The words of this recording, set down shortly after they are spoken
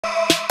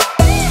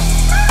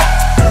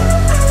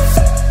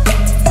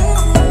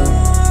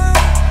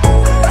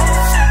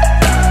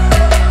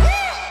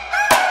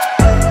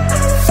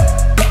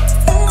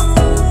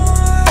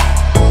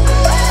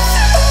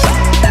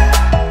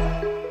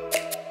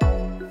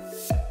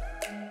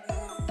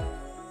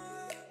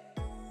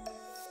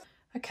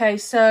Okay,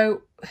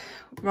 so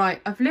right,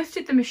 I've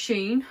lifted the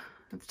machine,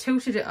 I've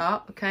tilted it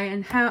up, okay,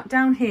 and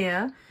down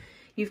here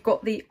you've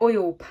got the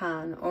oil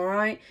pan. All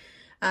right,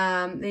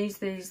 these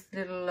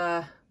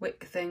little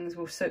wick things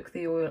will soak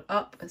the oil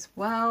up as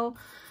well.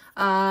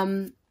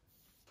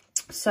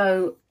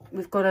 So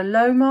we've got a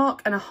low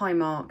mark and a high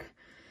mark.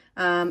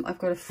 I've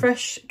got a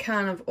fresh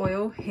can of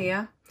oil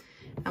here,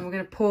 and we're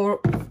going to pour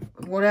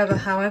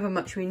however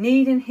much we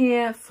need in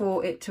here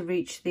for it to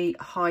reach the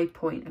high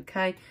point.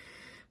 Okay,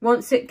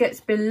 once it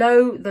gets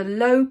below the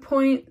low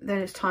point, then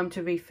it's time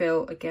to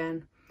refill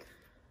again.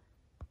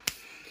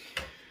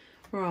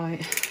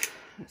 Right,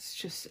 let's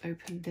just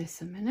open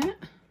this a minute.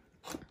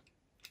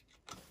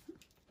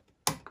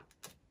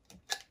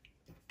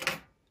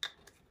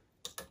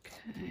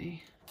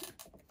 Okay,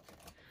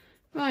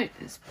 right,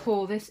 let's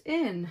pour this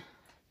in.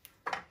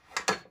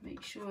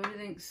 Make sure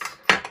everything's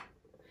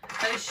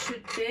as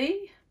should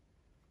be.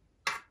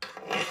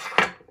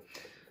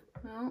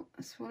 Well,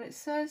 that's what it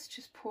says,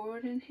 just pour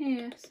it in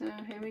here. So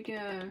here we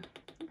go.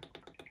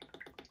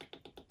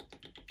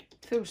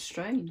 Feels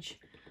strange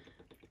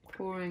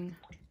pouring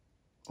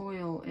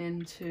oil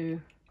into,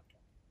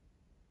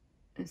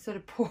 instead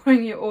of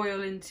pouring your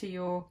oil into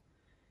your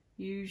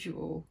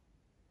usual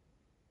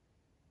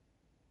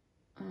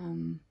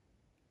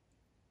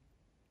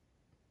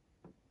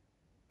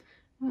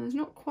well, there's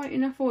not quite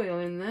enough oil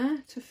in there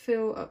to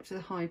fill up to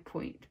the high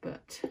point,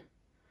 but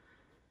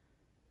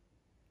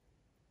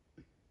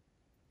I'm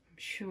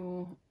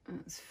sure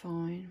that's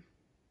fine.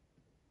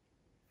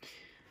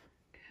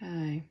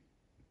 Okay.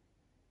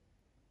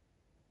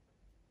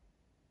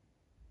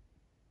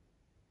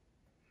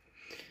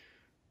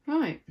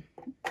 Right.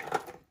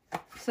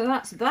 So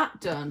that's that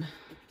done.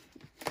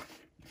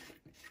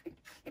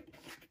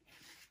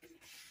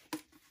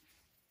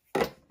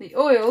 The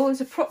oil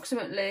is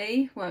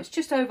approximately, well, it's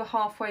just over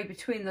halfway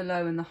between the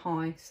low and the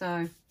high.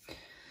 So,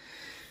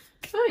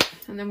 right,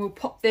 and then we'll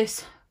pop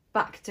this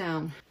back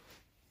down.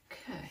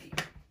 Okay.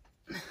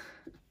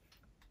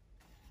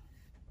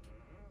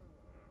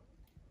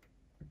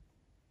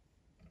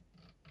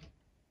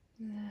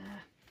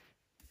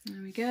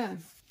 There we go.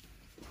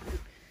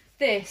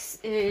 This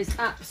is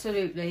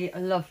absolutely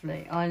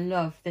lovely. I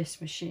love this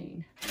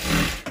machine.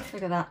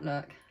 Look at that,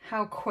 look.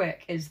 How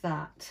quick is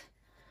that?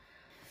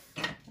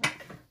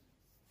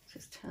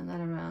 Just turn that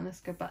around.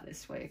 Let's go back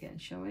this way again,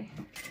 shall we?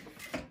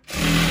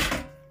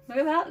 Look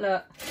at that,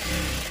 look.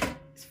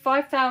 It's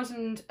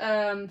 5,000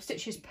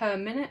 stitches per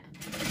minute.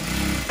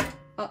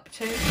 Up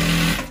to.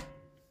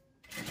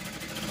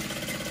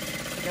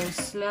 Go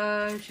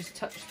slow, just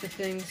touch the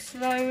thing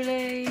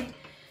slowly.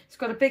 It's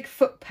got a big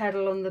foot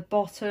pedal on the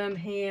bottom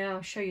here.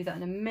 I'll show you that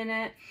in a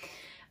minute.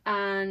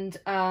 And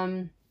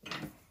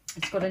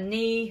it's got a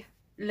knee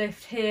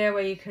lift here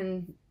where you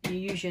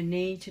use your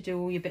knee to do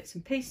all your bits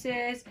and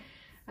pieces.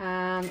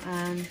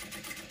 And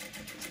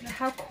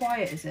how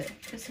quiet is it?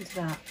 Listen to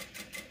that.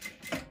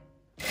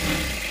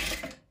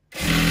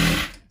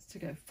 It's to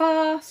go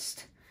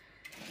fast.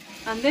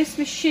 And this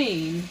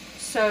machine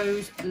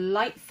sews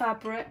light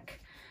fabric.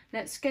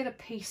 Let's get a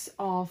piece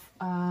of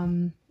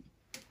I'll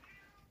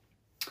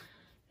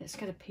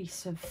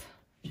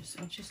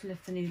just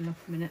lift the needle up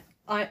a minute.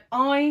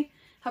 I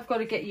have got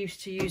to get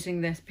used to using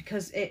this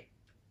because it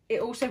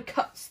also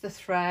cuts the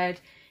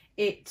thread.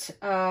 It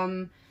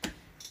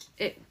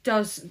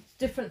does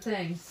different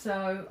things,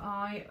 so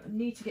I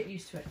need to get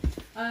used to it.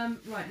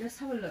 Right, let's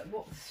have a look.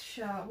 What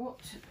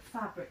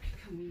fabric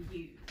can we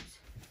use?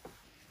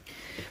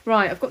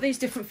 Right, I've got these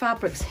different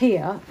fabrics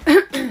here.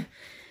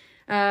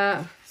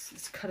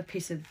 Let's cut a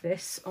piece of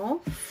this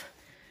off,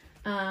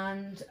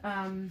 and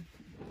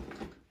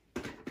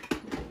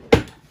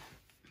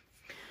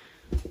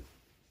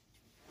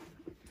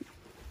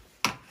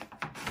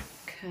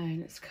okay,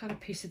 let's cut a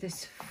piece of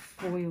this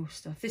foil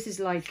stuff. This is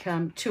like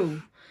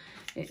tulle.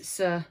 It's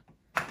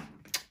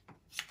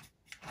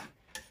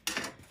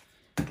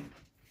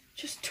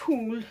just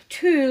tulle.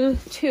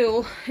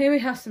 Here we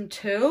have some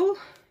tulle.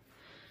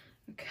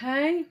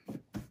 Okay,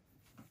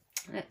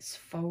 let's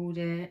fold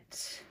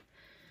it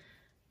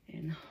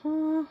in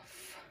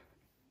half,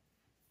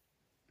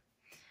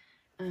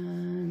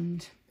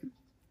 and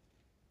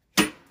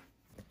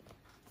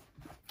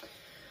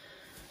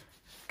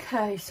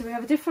okay, so we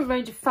have a different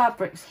range of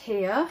fabrics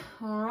here.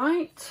 All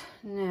right,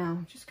 now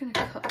I'm just going to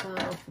cut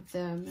that off of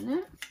there a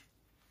minute.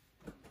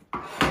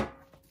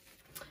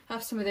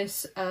 Have some of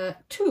this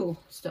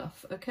tulle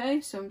stuff.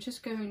 Okay, so I'm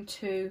just going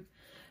to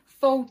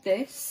fold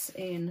this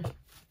in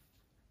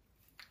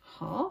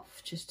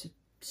half just to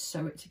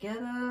sew it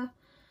together.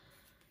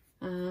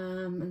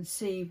 And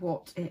see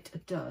what it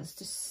does.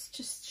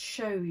 Just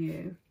show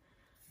you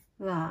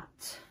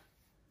that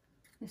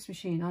this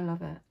machine, I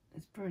love it.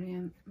 It's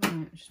brilliant.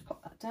 Right, just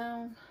pop that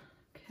down.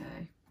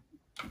 Okay.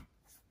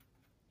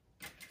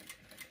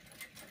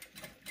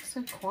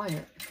 So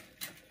quiet.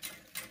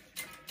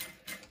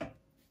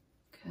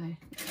 Okay.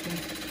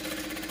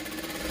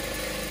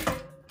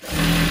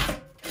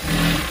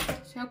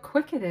 See how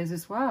quick it is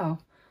as well.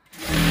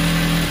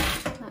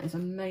 That is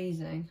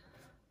amazing.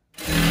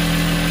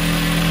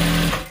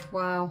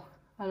 Wow,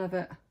 I love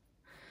it.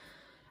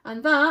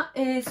 And that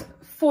is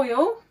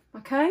foil,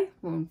 okay,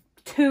 well,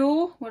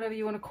 tulle, whatever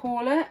you want to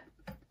call it.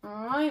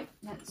 All right,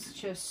 let's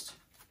just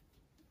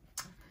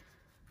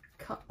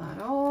cut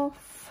that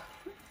off.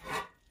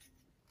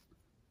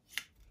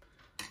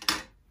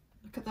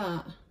 Look at that. I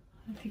don't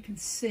know if you can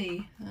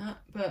see that,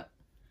 but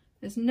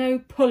there's no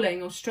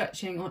pulling or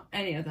stretching on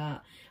any of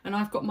that. And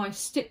I've got my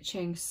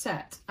stitching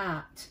set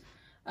at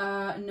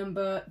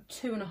number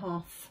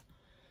 2.5.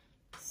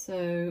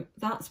 So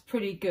that's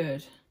pretty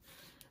good.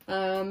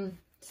 So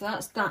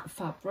that's that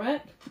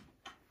fabric.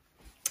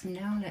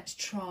 Now let's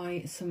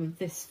try some of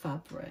this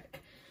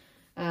fabric.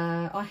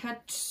 I had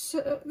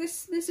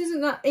this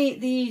isn't that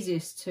the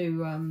easiest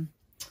to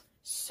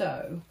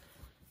sew,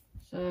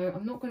 so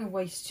I'm not going to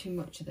waste too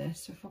much of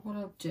this. So what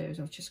I'll do is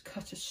I'll just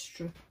cut a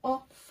strip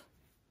off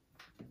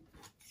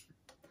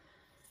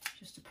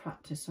just to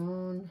practice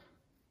on.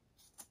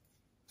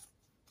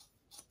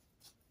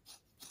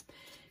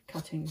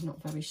 Cutting's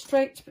not very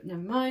straight, but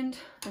never mind,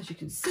 as you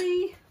can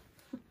see.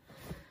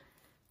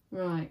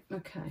 Right,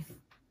 okay.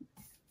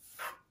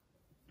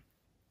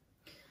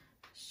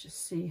 Let's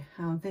just see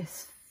how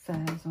this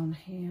fares on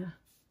here.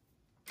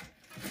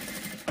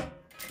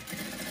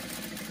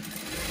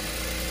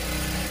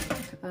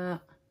 Look at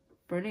that.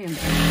 Brilliant.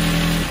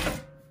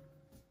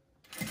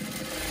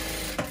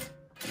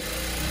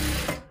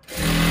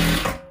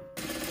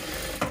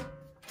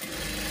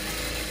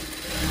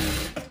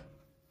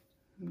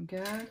 There we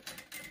go.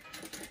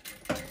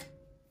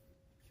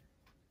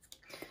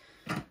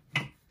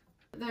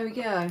 There we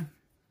go.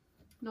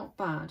 Not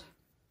bad.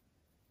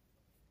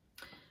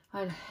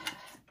 I had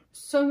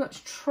so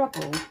much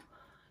trouble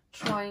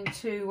trying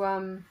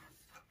to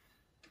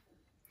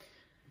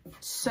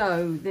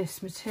sew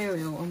this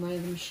material on my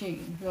other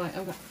machine. Right,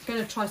 I'm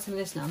going to try some of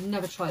this now. I've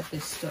never tried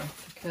this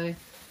stuff, okay.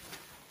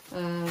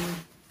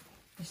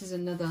 This is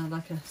another,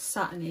 like a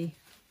satiny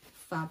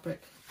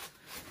fabric.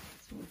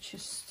 So we'll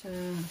just, I'll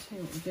tell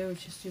you what we'll do, we'll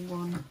just do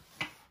one.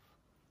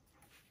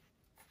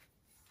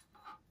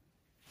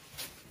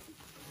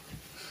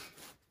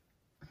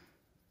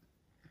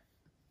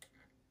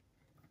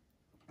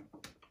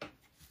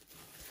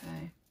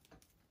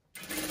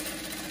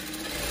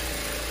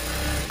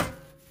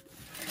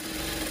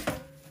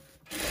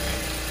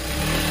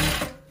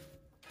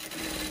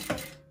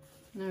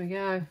 There we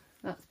go,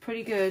 that's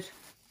pretty good.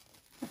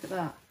 Look at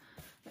that.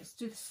 Let's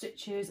do the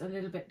stitches a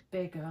little bit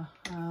bigger.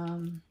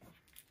 Yeah.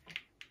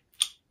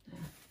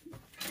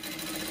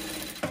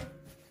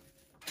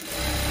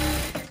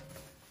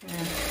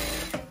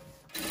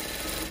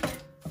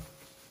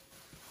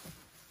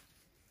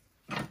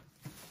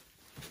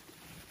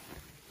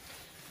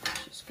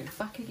 Just go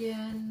back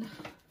again.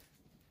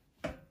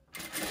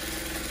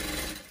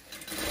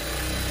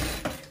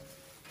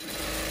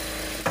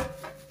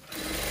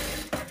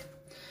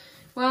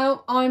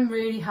 Well, I'm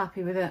really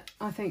happy with it.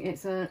 I think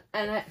it's an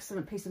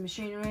excellent piece of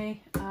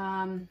machinery.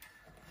 And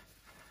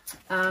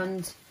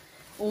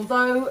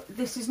although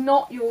this is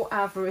not your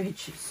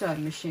average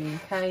sewing machine,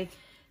 okay,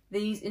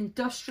 these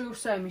industrial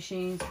sewing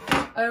machines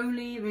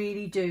only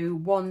really do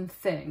one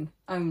thing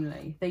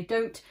only. They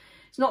don't,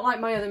 it's not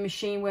like my other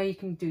machine where you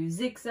can do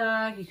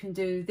zigzag, you can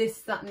do this,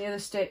 that and the other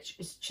stitch.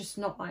 It's just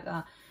not like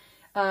that.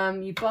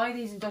 You buy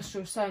these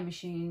industrial sewing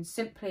machines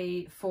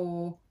simply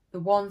for the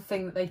one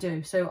thing that they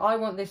do. So I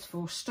want this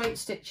for straight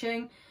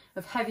stitching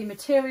of heavy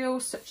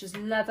materials such as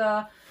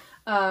leather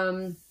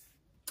and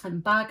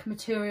bag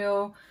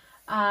material,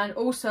 and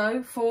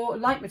also for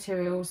light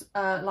materials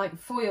like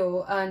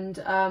foil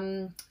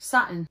and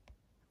satin.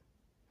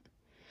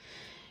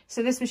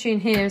 So this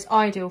machine here is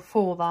ideal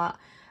for that.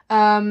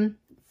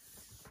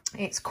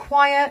 It's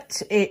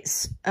quiet,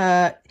 it's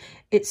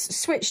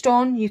switched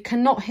on, you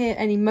cannot hear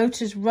any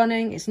motors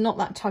running. It's not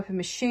that type of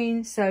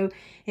machine, so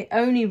it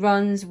only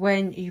runs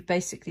when you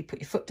basically put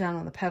your foot down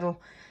on the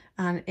pedal,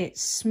 and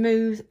it's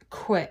smooth,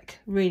 quick,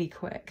 really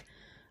quick.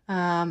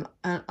 And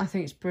I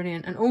think it's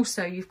brilliant. And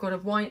also you've got a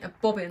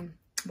bobbin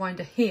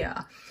winder here,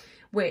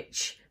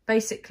 which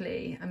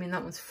basically, I mean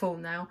that one's full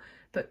now,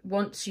 but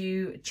once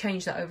you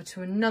change that over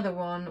to another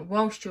one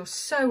whilst you're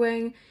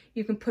sewing,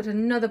 you can put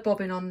another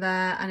bobbin on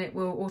there and it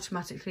will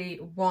automatically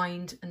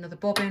wind another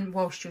bobbin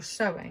whilst you're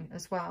sewing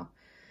as well.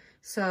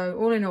 So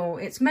all in all,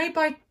 it's made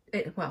by,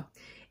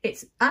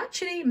 it's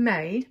actually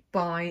made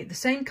by the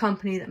same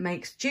company that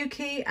makes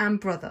Juki and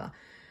Brother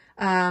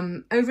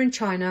over in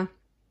China.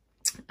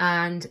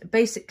 And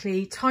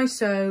basically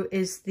tysew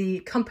is the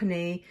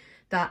company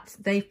that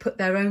they've put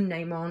their own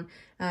name on.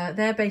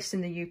 They're based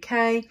in the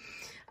UK.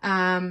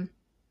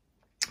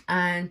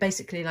 And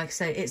basically, like I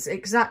say, it's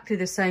exactly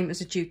the same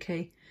as a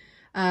Juki.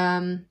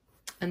 And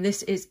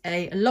this is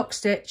a lock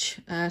stitch,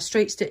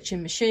 straight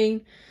stitching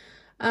machine.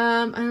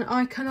 And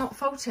I cannot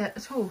fault it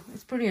at all.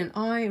 It's brilliant.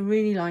 I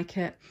really like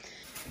it.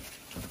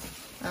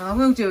 I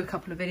will do a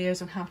couple of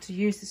videos on how to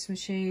use this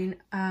machine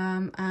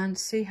and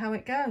see how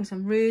it goes.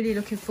 I'm really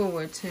looking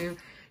forward to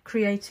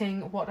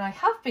creating what I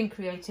have been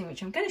creating,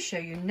 which I'm going to show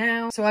you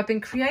now. So I've been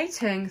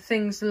creating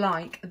things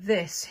like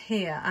this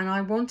here, and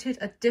I wanted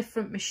a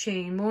different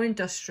machine, more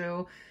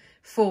industrial,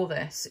 for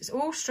this. It's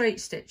all straight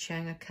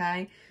stitching,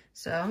 okay?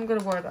 So I'm going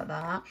to worry about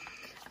that.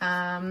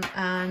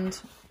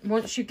 And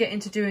once you get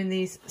into doing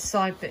these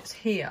side bits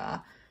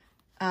here,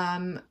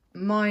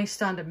 my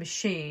standard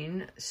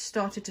machine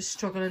started to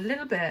struggle a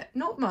little bit,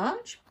 not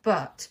much,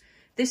 but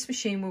this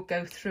machine will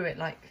go through it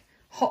like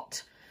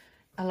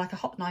a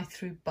hot knife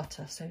through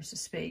butter, so to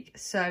speak.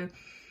 So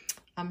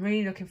I'm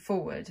really looking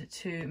forward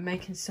to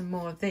making some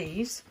more of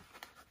these,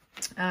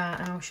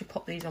 and I should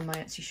pop these on my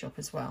Etsy shop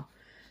as well.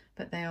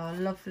 But they are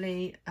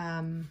lovely,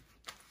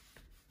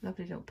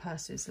 lovely little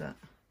purses. Look,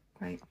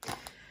 great.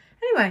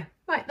 Anyway,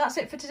 right, that's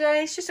it for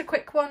today. It's just a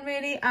quick one,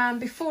 really. And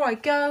before I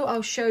go,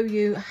 I'll show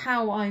you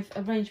how I've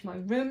arranged my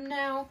room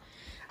now.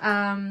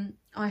 I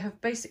have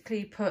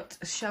basically put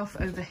a shelf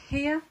over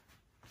here,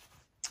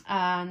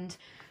 and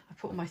I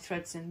put all my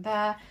threads in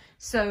there.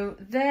 So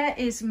there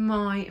is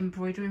my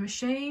embroidery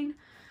machine.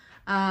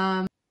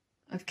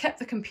 I've kept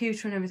the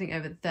computer and everything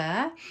over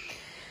there.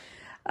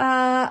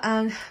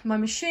 And my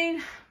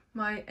machine,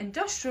 my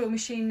industrial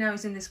machine now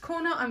is in this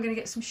corner. I'm going to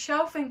get some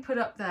shelving put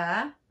up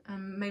there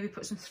and maybe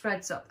put some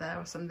threads up there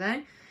or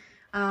something.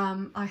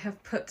 I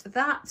have put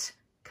that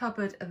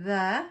cupboard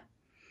there.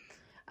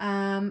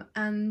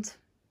 And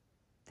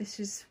this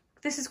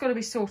has got to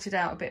be sorted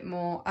out a bit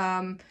more.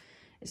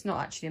 It's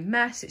not actually a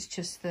mess, it's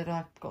just that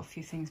I've got a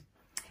few things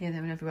here,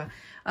 there and everywhere.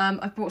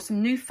 I've bought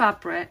some new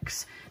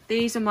fabrics.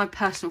 These are my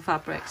personal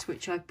fabrics,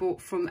 which I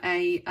bought from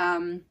a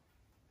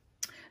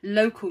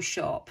local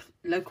shop,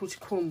 local to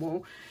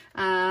Cornwall.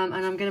 And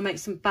I'm going to make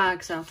some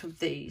bags out of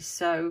these.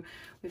 So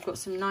we've got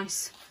some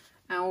nice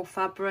owl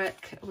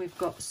fabric. We've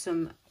got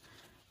some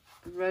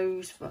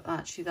rose, but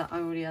actually that I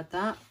already had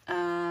that.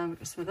 We've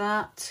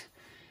got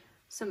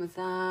some of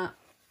that,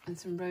 and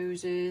some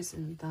roses,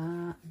 and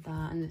that,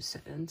 and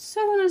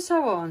so on and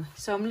so on.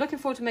 So I'm looking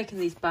forward to making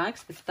these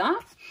bags with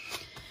that.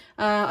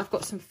 I've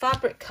got some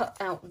fabric cut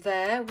out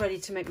there, ready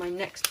to make my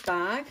next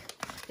bag.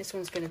 This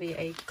one's going to be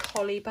a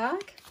collie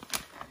bag,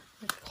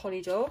 a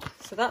collie dog.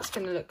 So that's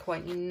going to look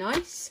quite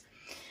nice.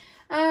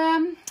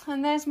 And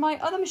there's my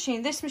other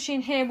machine. This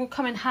machine here will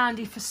come in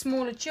handy for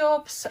smaller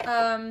jobs,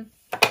 and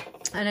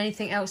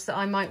anything else that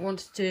I might want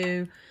to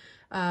do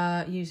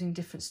using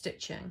different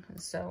stitching and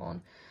so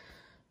on.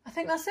 I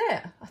think that's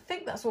it. I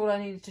think that's all I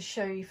needed to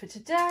show you for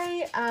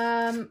today.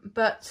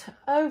 But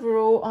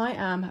overall, I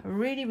am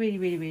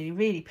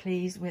really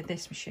pleased with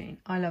this machine.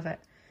 I love it.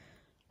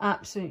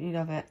 Absolutely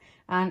love it.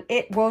 And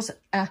it was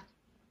a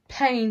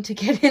pain to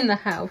get in the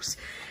house.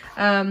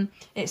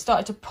 It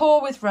started to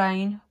pour with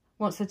rain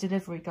once the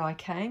delivery guy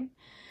came.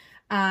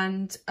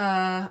 And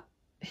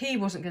he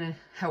wasn't going to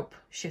help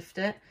shift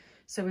it.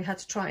 So we had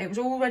to try. It was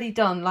already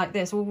done like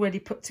this, already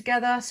put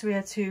together. So we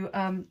had to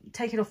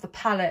take it off the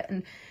pallet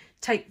and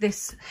take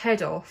this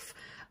head off,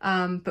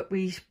 but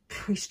we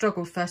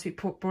struggled first. We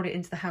brought it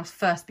into the house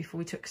first before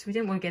we took, because we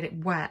didn't want to get it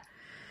wet,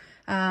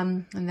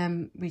 and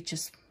then we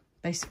just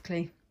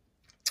basically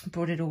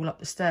brought it all up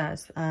the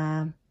stairs,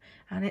 and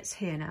it's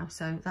here now.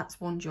 So that's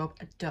one job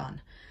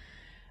done.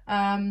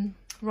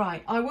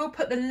 Right, I will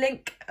put the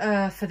link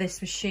for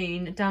this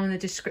machine down in the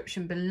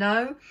description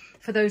below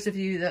for those of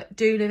you that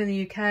do live in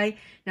the UK.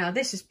 Now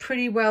this is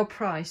pretty well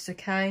priced,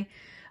 okay?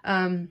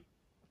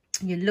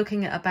 You're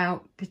looking at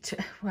about,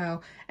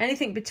 well,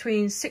 anything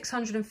between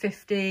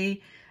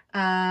 650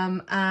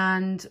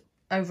 and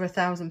over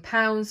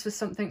 £1,000 for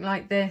something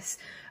like this.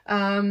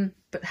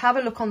 But have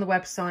a look on the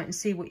website and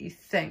see what you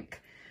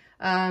think.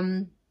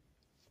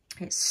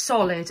 It's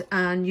solid,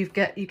 and you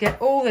get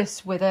all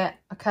this with it,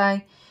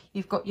 okay?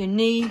 You've got your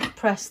knee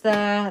press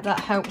there, that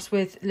helps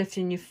with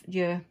lifting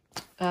your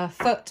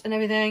foot and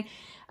everything,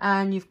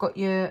 and you've got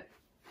your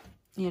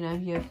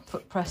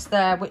foot press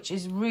there, which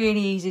is really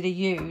easy to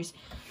use.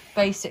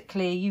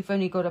 Basically, you've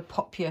only got to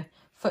pop your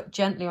foot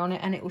gently on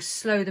it and it will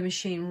slow the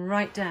machine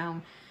right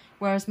down.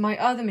 Whereas my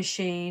other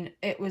machine,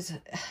 it was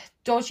a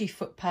dodgy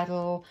foot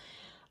pedal,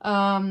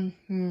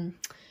 you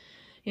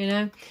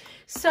know.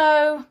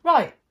 So,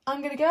 right, I'm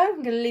going to go.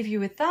 I'm going to leave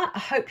you with that. I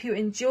hope you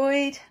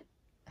enjoyed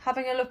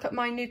having a look at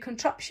my new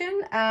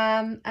contraption.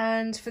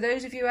 And for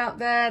those of you out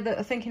there that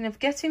are thinking of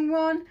getting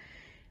one,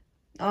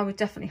 I would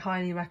definitely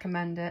highly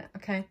recommend it.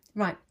 Okay,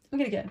 right, I'm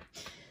going to go.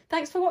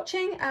 Thanks for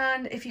watching,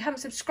 and if you haven't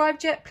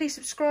subscribed yet, please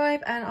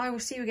subscribe, and I will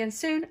see you again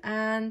soon.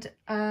 And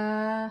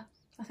I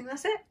think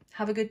that's it.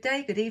 Have a good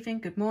day, good evening,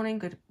 good morning,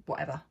 good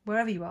whatever,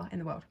 wherever you are in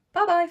the world.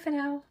 Bye bye for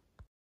now.